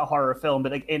even in just a horror film,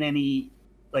 but like in any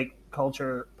like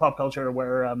pop culture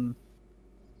where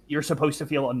you're supposed to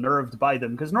feel unnerved by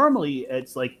them. Because normally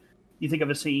it's like you think of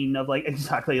a scene of like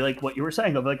exactly like what you were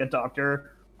saying, of like a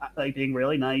doctor like being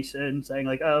really nice and saying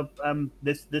like, oh,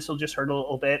 this will just hurt a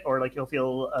little bit, or like you'll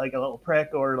feel like a little prick,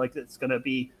 or like it's gonna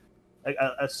be like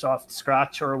a soft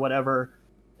scratch or whatever.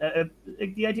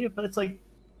 The idea, but it's like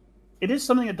it is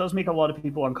something that does make a lot of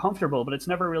people uncomfortable, but it's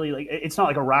never really like, it's not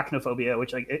like arachnophobia,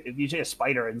 which like if you see a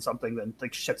spider in something, then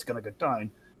like shit's gonna go down.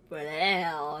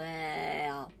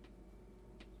 I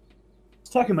was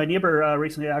talking to my neighbor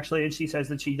recently actually, and she says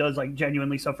that she does like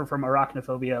genuinely suffer from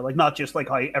arachnophobia, like not just like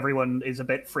how everyone is a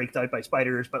bit freaked out by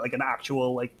spiders, but like an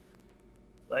actual like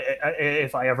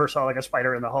if I ever saw like a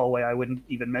spider in the hallway, I wouldn't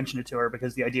even mention it to her,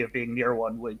 because the idea of being near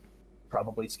one would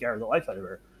probably scare the life out of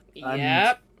her.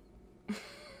 Yep. I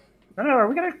don't know. Are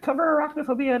we gonna cover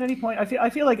arachnophobia at any point? I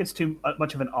feel like it's too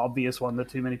much of an obvious one that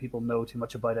too many people know too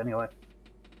much about anyway.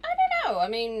 I don't know. I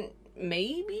mean,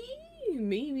 maybe.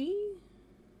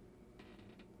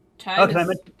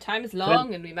 Time is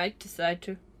long, and we might decide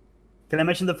to. Can I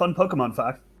mention the fun Pokemon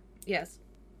fact? Yes.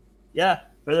 Yeah.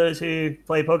 For those who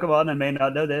play Pokemon and may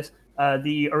not know this,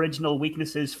 the original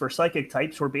weaknesses for psychic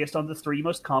types were based on the 3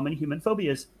 most common human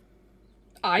phobias.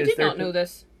 I did not know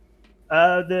this.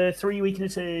 The three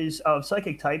weaknesses of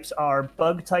psychic types are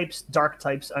bug types, dark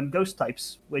types, and ghost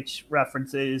types, which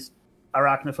references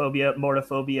arachnophobia,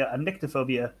 mortophobia, and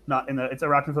nyctophobia. Not in the it's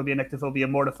arachnophobia, nyctophobia,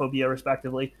 mortophobia,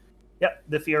 respectively. Yep,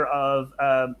 the fear of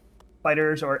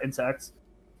spiders or insects.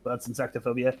 Well, that's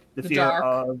insectophobia. The fear dark.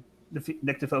 of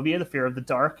nyctophobia, the fear of the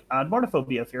dark, and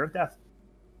mortophobia, fear of death.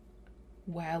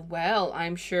 Well,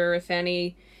 I'm sure if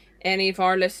any of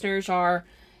our listeners are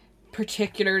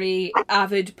particularly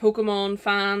avid Pokemon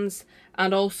fans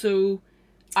and also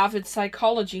avid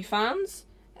psychology fans,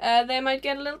 they might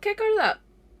get a little kick out of that.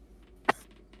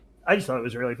 I just thought it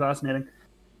was really fascinating.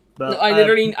 But No,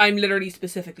 I'm literally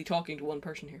specifically talking to one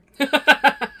person here.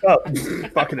 Oh,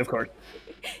 fucking of course.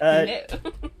 No.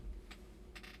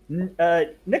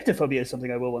 Nyctophobia is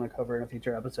something I will want to cover in a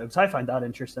future episode because I find that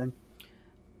interesting.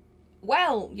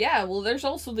 Well, yeah, there's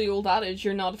also the old adage,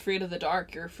 you're not afraid of the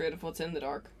dark, you're afraid of what's in the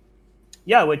dark.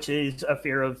 Yeah, which is a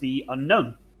fear of the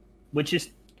unknown, which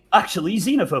is actually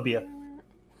xenophobia.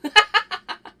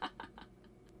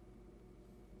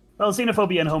 Well,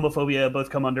 xenophobia and homophobia both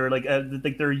come under, like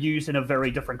they're used in a very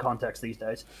different context these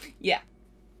days. Yeah,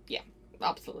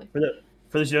 absolutely.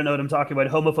 For those who don't know what I'm talking about,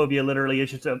 homophobia literally is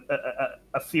just a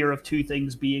fear of two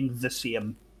things being the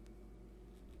same.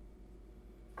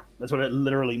 That's what it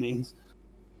literally means.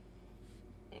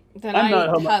 Then I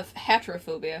have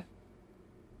heterophobia.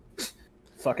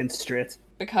 Fucking straight.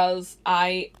 Because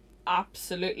I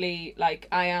absolutely, like,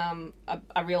 I am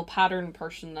a real pattern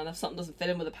person, and if something doesn't fit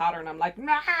in with a pattern, I'm like,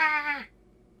 nah!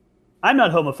 I'm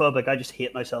not homophobic, I just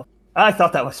hate myself. I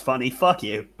thought that was funny, fuck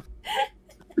you.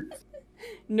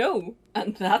 No,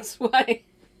 and that's why.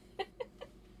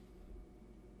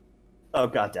 Oh,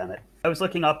 god damn it. I was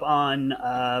looking up on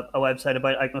a website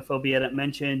about acnophobia and it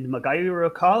mentioned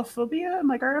magarocophobia?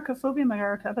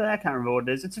 I can't remember what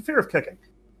it is. It's a fear of cooking.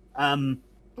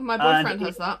 My boyfriend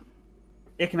has that.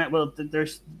 It can, well,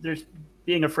 there's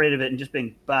being afraid of it and just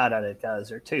being bad at it, guys.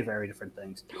 They're two very different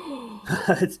things.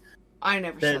 I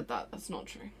never said that. That's not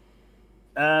true.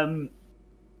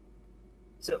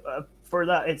 For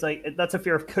that, it's like that's a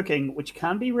fear of cooking, which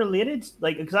can be related.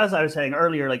 Like, because as I was saying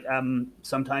earlier, like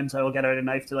sometimes I will get out a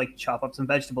knife to like chop up some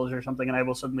vegetables or something, and I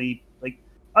will suddenly, like,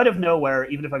 out of nowhere,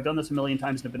 even if I've done this a million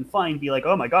times and have been fine, be like,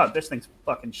 oh my god, this thing's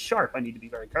fucking sharp. I need to be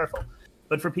very careful.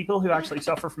 But for people who actually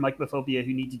suffer from acnophobia,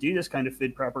 who need to do this kind of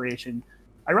food preparation,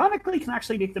 ironically, can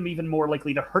actually make them even more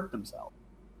likely to hurt themselves.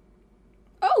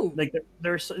 Oh, like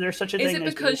there's such a thing. Is it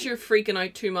because you're freaking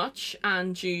out too much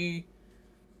and you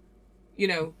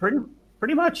know?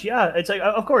 Pretty much, yeah. It's like,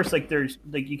 of course, like there's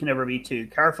like you can never be too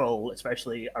careful,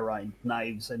 especially around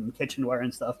knives and kitchenware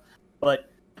and stuff.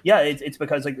 But yeah, it's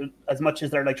because like as much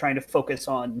as they're like trying to focus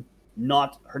on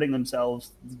not hurting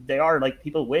themselves, they are like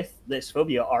people with this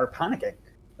phobia are panicking,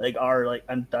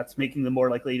 and that's making them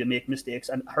more likely to make mistakes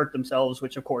and hurt themselves,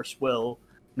 which of course will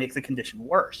make the condition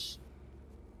worse.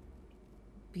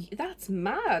 That's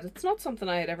mad. It's not something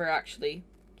I had ever actually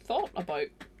thought about,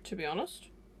 to be honest.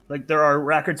 Like there are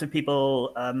records of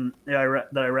people that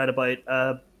I read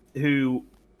about who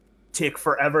take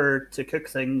forever to cook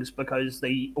things because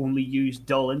they only use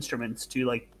dull instruments to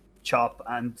like chop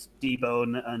and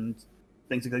debone and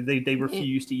things like that. They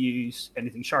refuse to use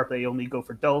anything sharp. They only go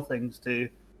for dull things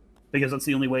because that's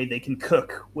the only way they can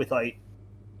cook without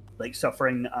like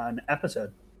suffering an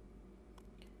episode.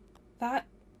 That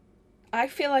I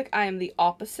feel like I am the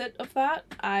opposite of that.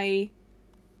 I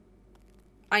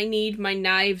need my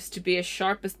knives to be as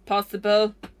sharp as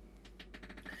possible.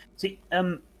 See,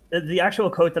 the actual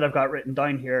quote that I've got written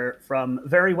down here from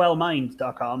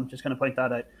verywellmind.com, just going to point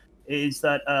that out, is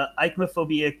that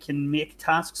acnophobia can make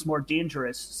tasks more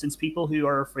dangerous since people who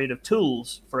are afraid of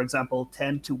tools, for example,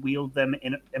 tend to wield them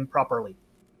improperly.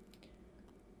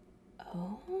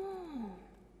 Oh.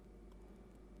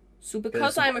 So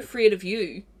because I'm afraid of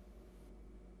you,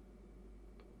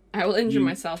 I will injure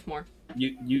myself more.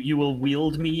 You will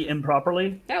wield me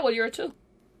improperly? Yeah, well, you're a tool.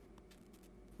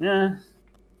 Yeah.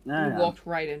 You walked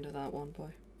right into that one, boy.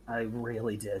 I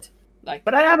really did. Like,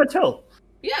 but I am a tool.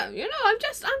 Yeah, I'm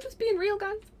just being real,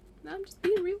 guys. I'm just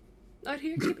being real. Out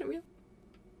here, keeping it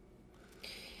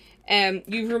real.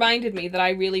 You've reminded me that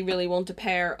I really, really want a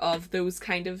pair of those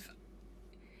kind of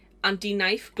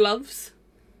anti-knife gloves.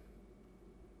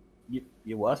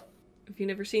 You what? Have you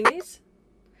never seen these?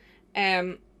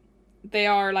 They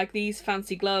are like these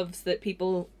fancy gloves that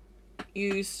people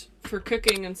use for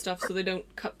cooking and stuff so they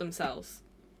don't cut themselves.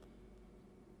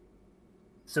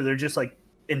 So they're just like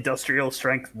industrial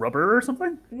strength rubber or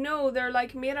something? No, they're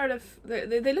like made out of...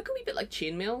 They look a wee bit like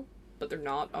chainmail, but they're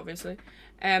not, obviously.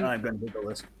 I'm going to Google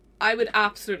this. I would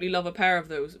absolutely love a pair of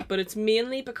those, but it's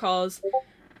mainly because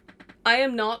I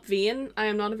am not vain. I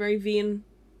am not a very vain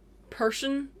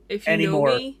person. If you Anymore.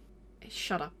 know me,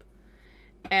 shut up.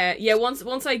 Yeah,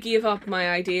 once I gave up my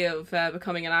idea of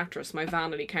becoming an actress, my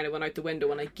vanity kind of went out the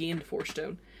window and I gained 4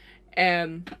 stone.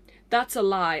 That's a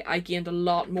lie. I gained a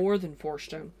lot more than 4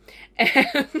 stone.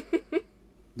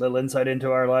 Little insight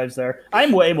into our lives there.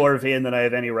 I'm way more vain than I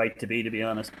have any right to be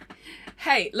honest.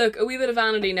 Hey, look, a wee bit of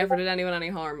vanity never did anyone any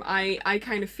harm. I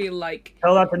kind of feel like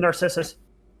Tell that to Narcissus.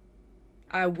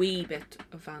 a wee bit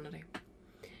of vanity.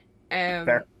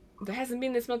 Fair. There hasn't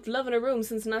been this much love in a room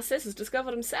since Narcissus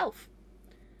discovered himself.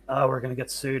 Oh, we're gonna get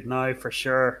sued now for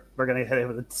sure. We're gonna hit it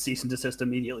with a cease and desist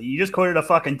immediately. You just quoted a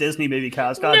fucking Disney movie,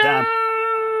 Kaz. God damn.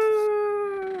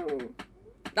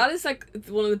 That is like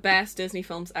one of the best Disney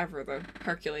films ever, though.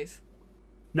 Hercules.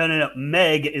 No.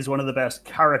 Meg is one of the best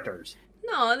characters.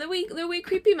 No, the wee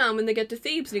creepy man when they get to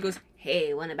Thebes and he goes,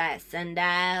 "Hey, wanna buy a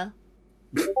sundial?"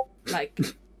 Like,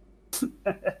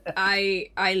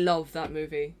 I love that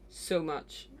movie so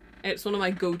much. It's one of my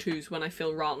go-tos when I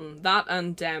feel rotten. That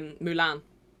and Mulan.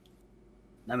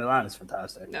 Now, Milan is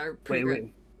fantastic. They're pretty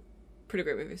great. Pretty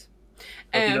great movies.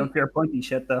 Hope you don't fear pointy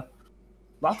shit though.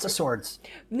 Lots of swords.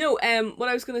 No, what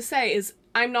I was gonna say is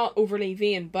I'm not overly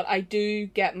vain, but I do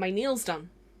get my nails done.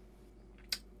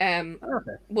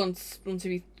 Okay. Once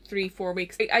every 3-4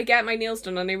 weeks. I get my nails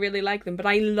done and I really like them, but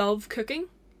I love cooking.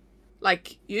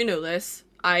 Like, you know this.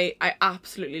 I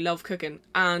absolutely love cooking,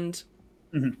 and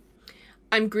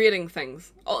I'm grading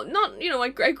things. Oh, not,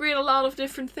 I grade a lot of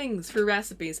different things for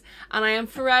recipes, and I am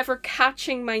forever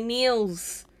catching my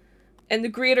nails in the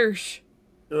graders.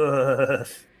 Ugh.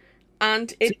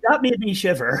 And See, that made me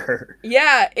shiver.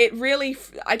 Yeah, it really,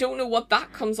 I don't know what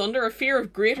that comes under, a fear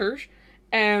of graders.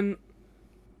 I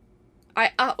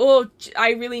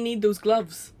really need those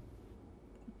gloves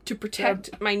to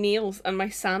protect my nails and my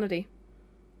sanity.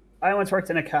 I once worked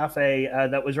in a cafe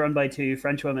that was run by 2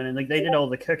 French women, and like they did all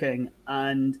the cooking,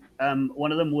 and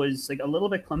one of them was like a little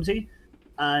bit clumsy,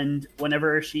 and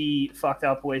whenever she fucked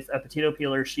up with a potato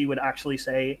peeler, she would actually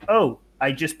say, "Oh,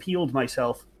 I just peeled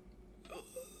myself,"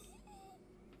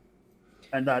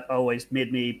 and that always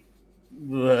made me.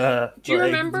 Do you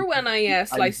remember when I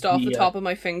sliced off the top of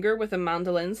my finger with a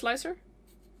mandolin slicer?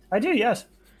 I do, yes.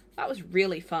 That was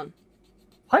really fun.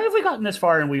 How have we gotten this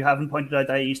far and we haven't pointed out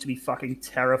that I used to be fucking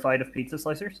terrified of pizza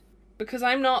slicers? Because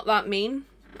I'm not that mean.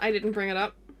 I didn't bring it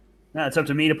up. No, it's up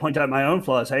to me to point out my own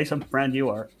flaws. Hey, some friend you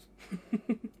are.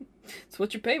 It's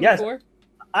what you pay me for.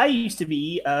 I used to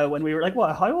be, when we were like,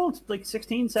 what, how old? Like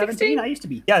 16, 17? 16? I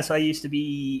used to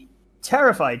be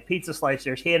terrified pizza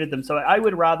slicers, hated them. So I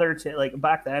would rather,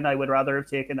 back then, I would rather have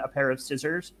taken a pair of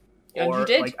scissors. And you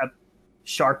did? Like a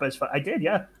sharp as fuck. I did,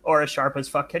 yeah. Or a sharp as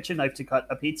fuck kitchen knife to cut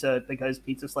a pizza, because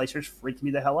pizza slicers freaked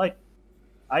me the hell out.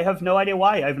 I have no idea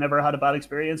why. I've never had a bad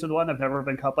experience with one. I've never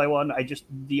been cut by one. I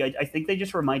think they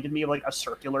just reminded me of like a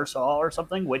circular saw or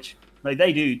something, which like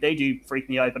they do freak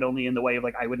me out, but only in the way of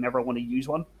like I would never want to use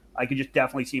one. I could just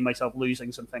definitely see myself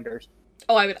losing some fingers.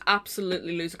 Oh, I would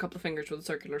absolutely lose a couple of fingers with a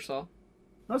circular saw.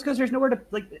 That's because there's nowhere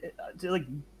to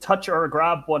touch or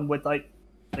grab one without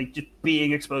like just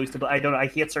being exposed to. I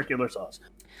hate circular saws.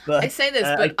 But I say this,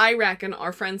 but I reckon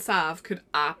our friend Sav could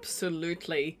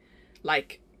absolutely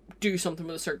do something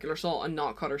with a circular saw and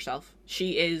not cut herself.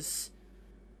 She is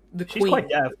the queen. She's quite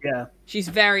deft, yeah. She's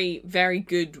very, very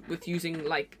good with using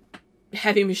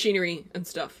heavy machinery and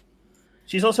stuff.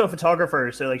 She's also a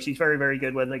photographer, so she's very, very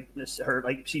good with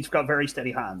she's got very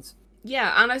steady hands.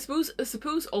 Yeah, and I suppose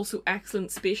also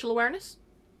excellent spatial awareness.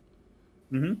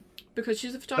 Mm-hmm. Because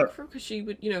she's a photographer, because she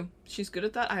would, she's good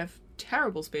at that. I have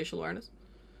terrible spatial awareness.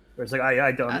 Whereas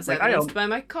I don't. As evidenced by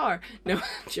my car. No, I'm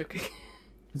joking.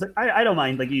 It's I don't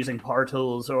mind using power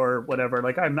tools or whatever.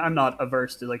 I'm not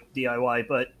averse to DIY,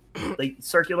 but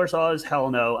circular saws, hell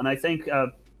no. And I think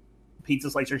pizza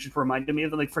slicers just reminded me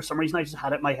of them. For some reason, I just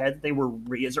had it in my head that they were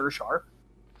razor sharp,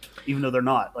 even though they're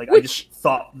not. I just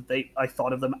thought I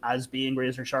thought of them as being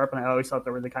razor sharp, and I always thought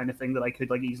they were the kind of thing that I could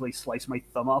easily slice my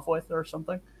thumb off with or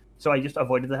something. So I just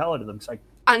avoided the hell out of them.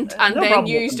 And then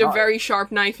used a very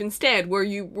sharp knife instead, where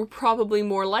you were probably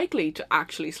more likely to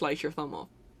actually slice your thumb off.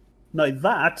 Now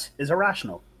that is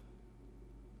irrational.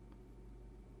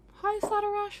 How is that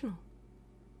irrational?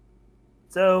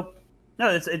 So,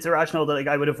 no, it's irrational that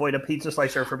I would avoid a pizza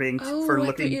slicer for being for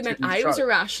looking. You meant I was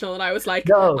irrational, and I was like,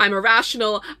 no. I'm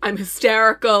irrational. I'm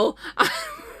hysterical.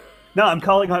 No, I'm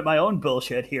calling out my own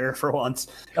bullshit here for once.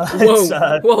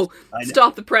 Whoa!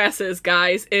 Stop the presses,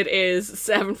 guys. It is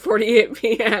 7:48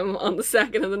 p.m. on the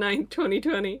 2nd of the 9th,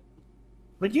 2020.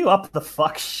 Would you up the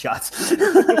fuck shut?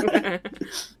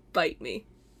 Bite me.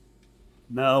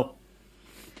 No.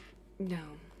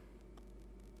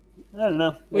 I don't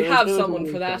know. We It was- have it was a someone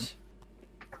weird for that. thing.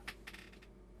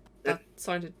 That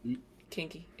sounded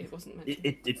kinky. It wasn't meant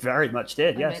to. It very much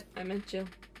did, yes. I meant Jill.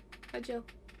 Hi, Jill.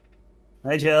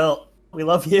 Hi, Jill. We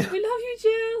love you. We love you,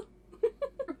 Jill.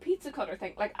 Pizza cutter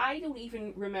thing. Like, I don't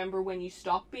even remember when you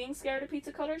stopped being scared of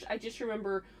pizza cutters. I just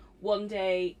remember one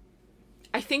day,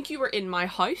 I think you were in my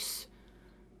house.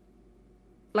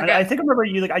 Like, I think I remember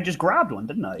you, like, I just grabbed one,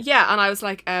 didn't I? yeah, and I was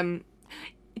like, do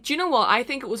you know what? I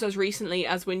think it was as recently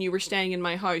as when you were staying in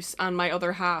my house and my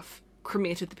other half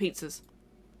cremated the pizzas.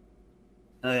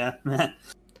 Oh, yeah.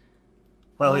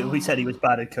 Well, we said he was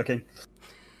bad at cooking.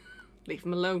 Leave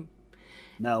him alone.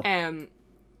 No.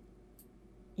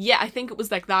 Yeah, I think it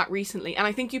was like that recently. And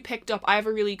I think you picked up, I have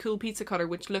a really cool pizza cutter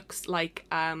which looks like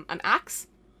an axe.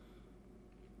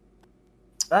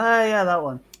 Ah, yeah, that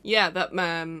one. Yeah, that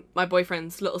my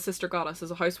boyfriend's little sister got us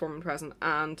as a housewarming present.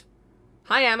 And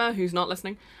hi Emma, who's not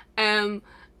listening.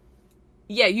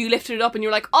 Yeah, you lifted it up and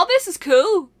you're like, oh, this is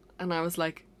cool. And I was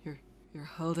like, you're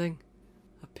holding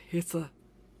a pizza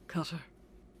cutter.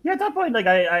 Yeah, at that point, like,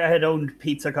 I had owned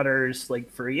pizza cutters,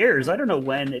 like, for years. I don't know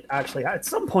when it actually... At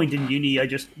some point in uni, I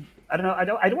don't know, I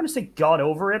don't want to say got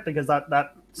over it, because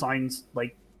that sounds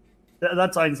like...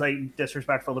 That sounds like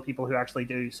disrespectful to people who actually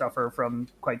do suffer from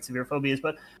quite severe phobias,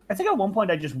 but I think at one point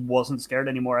I just wasn't scared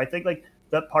anymore. I think, like,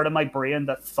 that part of my brain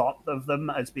that thought of them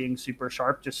as being super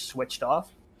sharp just switched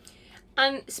off.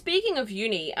 And speaking of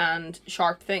uni and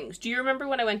sharp things, do you remember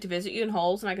when I went to visit you in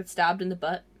Halls and I got stabbed in the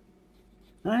butt?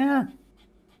 Oh, yeah.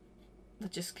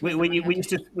 That just We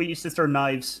used to throw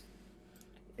knives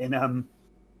in No,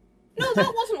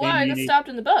 that wasn't why I got uni. stabbed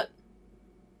in the butt.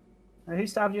 Who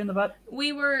stabbed you in the butt?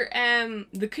 We were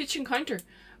the kitchen counter.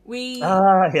 We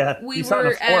Yeah. we You sat on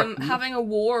were a fork, didn't you? having a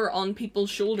war on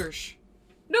people's shoulders.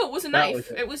 No, it was a That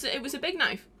knife. was it. It was a big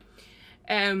knife.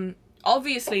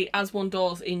 Obviously, as one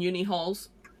does in uni halls.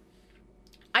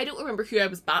 I don't remember who I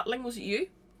was battling. Was it you?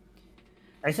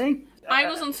 I think I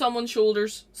was on someone's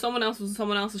shoulders. Someone else was on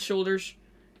someone else's shoulders.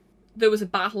 There was a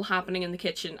battle happening in the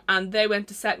kitchen, and they went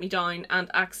to set me down and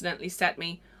accidentally set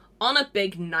me on a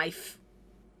big knife.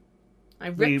 I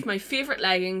ripped my favourite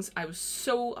leggings. I was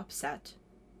so upset.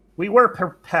 we were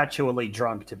perpetually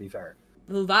drunk, to be fair.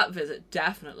 Well, that visit,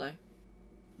 definitely.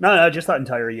 No, just that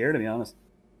entire year, to be honest.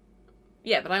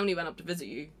 Yeah, but I only went up to visit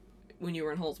you when you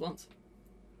were in Halls once.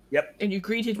 Yep. And you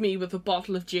greeted me with a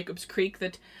bottle of Jacob's Creek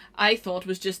that I thought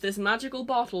was just this magical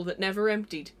bottle that never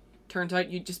emptied. Turned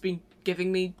out you'd just been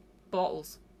giving me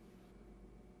bottles.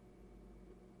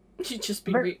 You'd just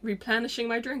been replenishing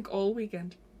my drink all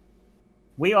weekend.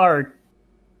 We are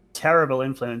terrible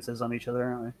influences on each other,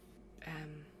 aren't we?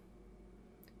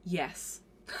 Yes.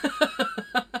 Yeah,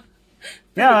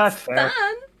 that's fair.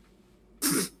 Fun.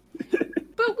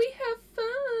 But we have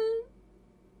fun.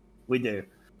 We do.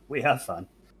 We have fun.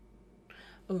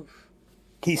 Oof.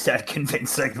 He said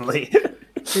convincingly.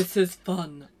 This is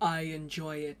fun. I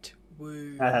enjoy it.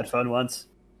 Woo. I had fun once.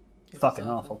 It's Fucking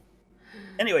awful.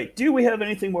 Anyway, do we have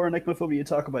anything more Enigmophobia to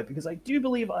talk about? Because I do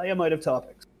believe I am out of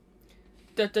topics.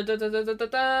 Da, da, da, da, da, da, da,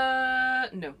 da.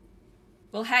 No.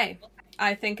 Well, hey,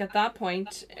 I think at that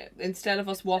point, instead of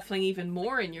us waffling even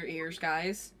more in your ears,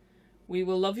 guys, we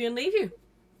will love you and leave you.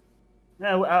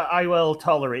 No, I will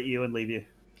tolerate you and leave you.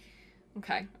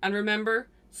 Okay. And remember,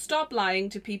 stop lying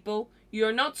to people.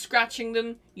 You're not scratching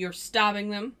them, you're stabbing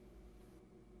them.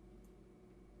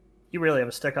 You really have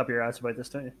a stick up your ass about this,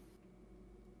 don't you?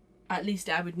 At least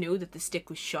I would know that the stick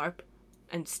was sharp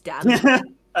and stabbing.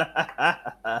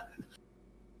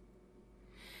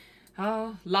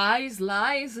 Oh, lies,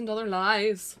 lies, and other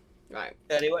lies. Right.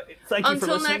 Anyway, thank you for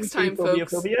Until listening next to time, Phobia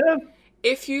folks. Phobia.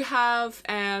 If you have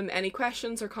any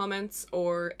questions or comments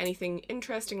or anything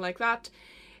interesting like that,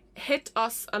 hit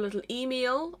us a little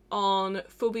email on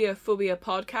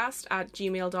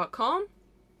phobiaphobiapodcast@gmail.com.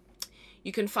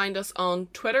 You can find us on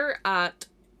Twitter at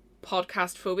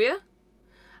podcastphobia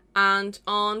and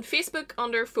on Facebook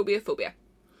under Phobia Phobia.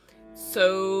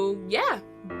 So, yeah,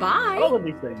 bye. All of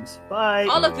these things. Bye.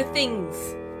 All of the things.